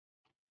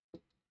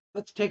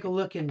let's take a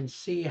look and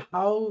see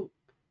how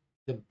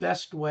the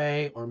best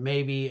way, or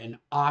maybe an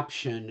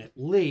option at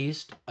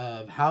least,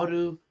 of how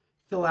to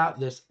fill out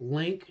this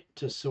link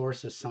to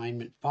source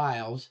assignment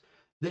files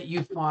that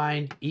you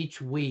find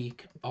each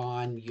week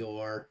on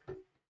your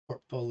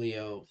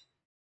portfolio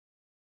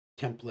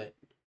template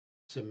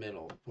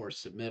submittal.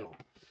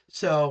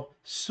 So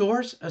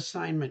source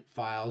assignment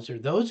files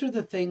those are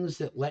the things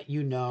that let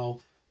you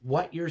know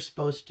what you're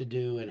supposed to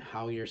do and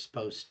how you're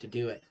supposed to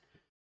do it.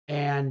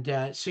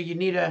 And so you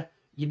need a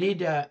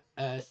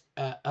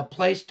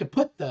place to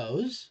put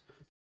those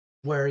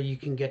where you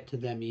can get to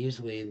them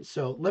easily. And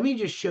so let me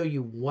just show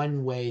you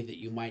one way that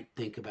you might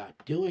think about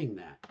doing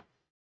that.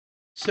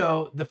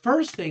 So the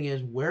first thing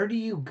is, where do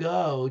you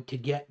go to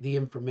get the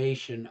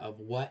information of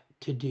what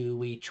to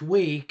do each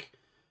week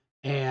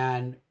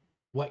and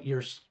what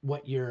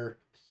your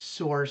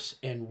source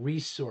and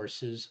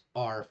resources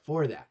are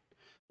for that?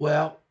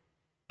 Well,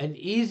 an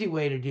easy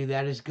way to do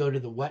that is go to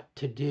the what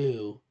to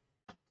do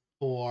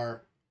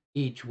for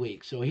each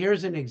week. So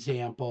here's an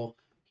example.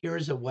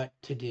 Here's a what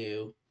to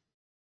do.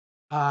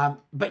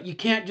 But you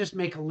can't just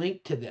make a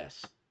link to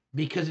this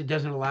because it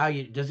doesn't allow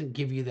you, it doesn't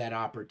give you that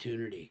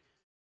opportunity.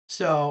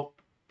 So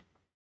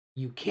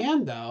you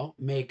can, though,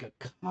 make a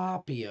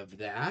copy of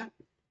that.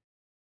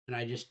 And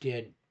I just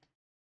did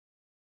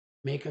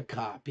make a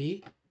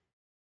copy.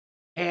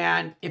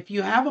 And if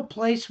you have a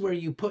place where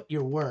you put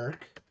your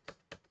work,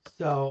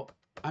 so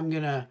I'm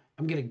gonna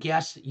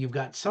guess that you've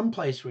got some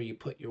place where you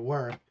put your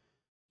work,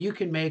 you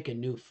can make a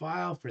new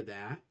file for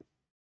that.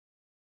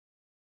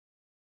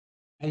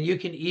 And you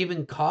can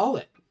even call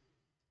it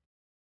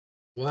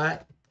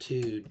what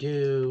to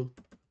do.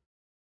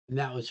 And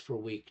that was for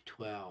week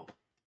 12.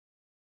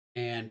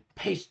 And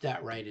paste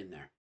that right in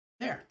there.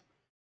 There.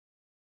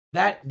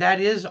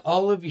 That is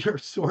all of your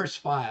source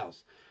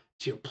files.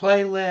 It's your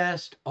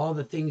playlist, all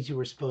the things you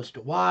were supposed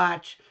to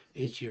watch.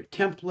 It's your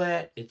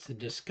template. It's the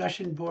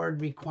discussion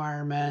board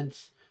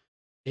requirements.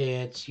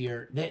 It's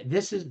your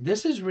this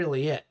is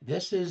really it.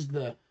 This is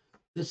the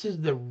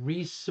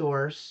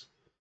resource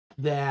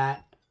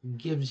that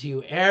gives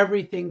you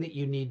everything that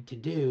you need to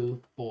do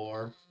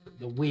for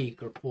the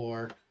week or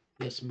for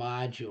this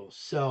module.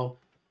 So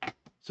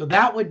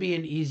that would be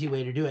an easy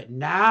way to do it.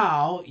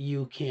 Now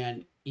you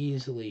can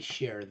easily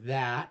share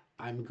that.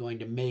 I'm going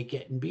to make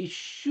it, and be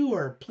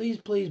sure, please,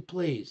 please,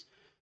 please,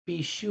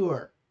 be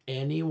sure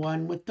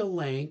anyone with the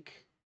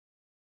link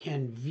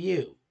can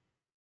view.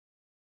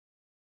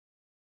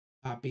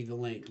 Copy the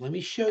link. Let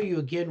me show you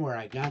again where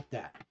I got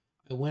that.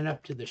 I went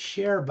up to the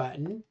share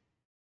button,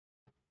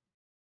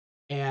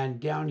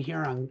 and down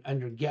here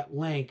under get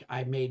link,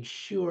 I made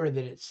sure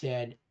that it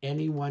said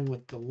anyone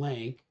with the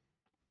link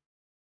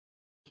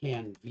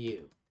can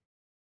view.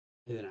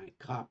 And then I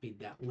copied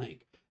that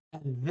link.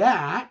 And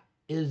that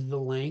is the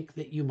link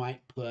that you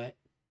might put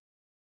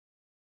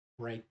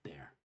right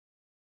there.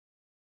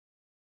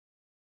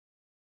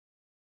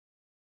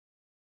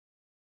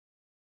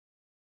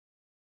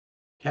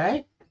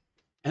 Okay.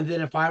 And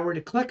then if I were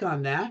to click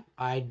on that,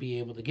 I'd be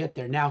able to get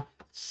there. Now,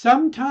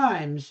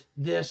 sometimes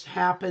this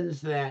happens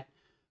that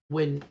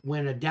when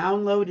a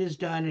download is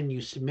done and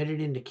you submit it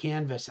into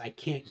Canvas, I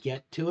can't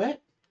get to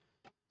it.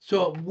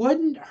 So it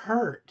wouldn't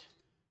hurt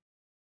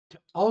to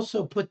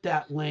also put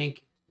that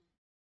link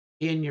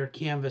in your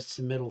Canvas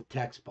submittal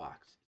text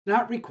box.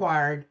 Not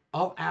required.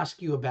 I'll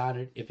ask you about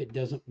it if it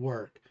doesn't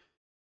work.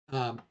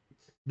 Um,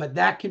 but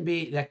that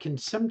can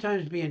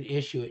sometimes be an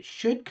issue. It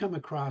should come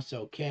across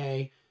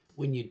okay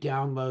when you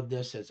download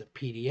this as a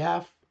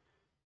PDF.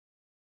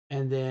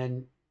 And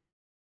then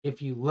if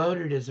you load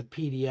it as a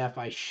PDF,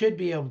 I should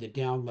be able to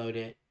download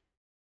it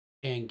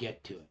and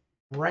get to it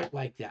right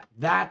like that.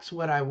 That's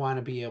what I want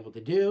to be able to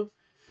do.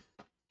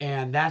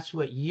 And that's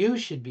what you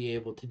should be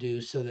able to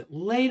do, so that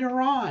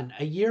later on,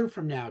 a year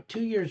from now,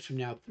 2 years from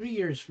now, 3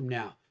 years from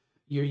now,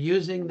 you're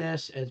using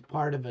this as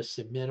part of a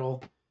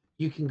submittal.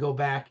 You can go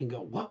back and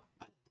go, what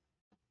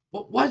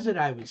was it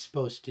I was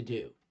supposed to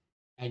do?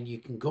 And you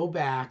can go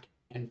back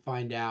and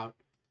find out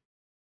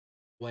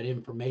what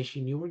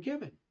information you were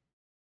given.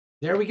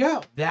 There we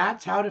go.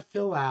 That's how to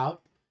fill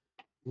out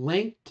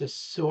link to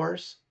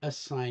source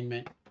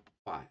assignment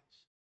file.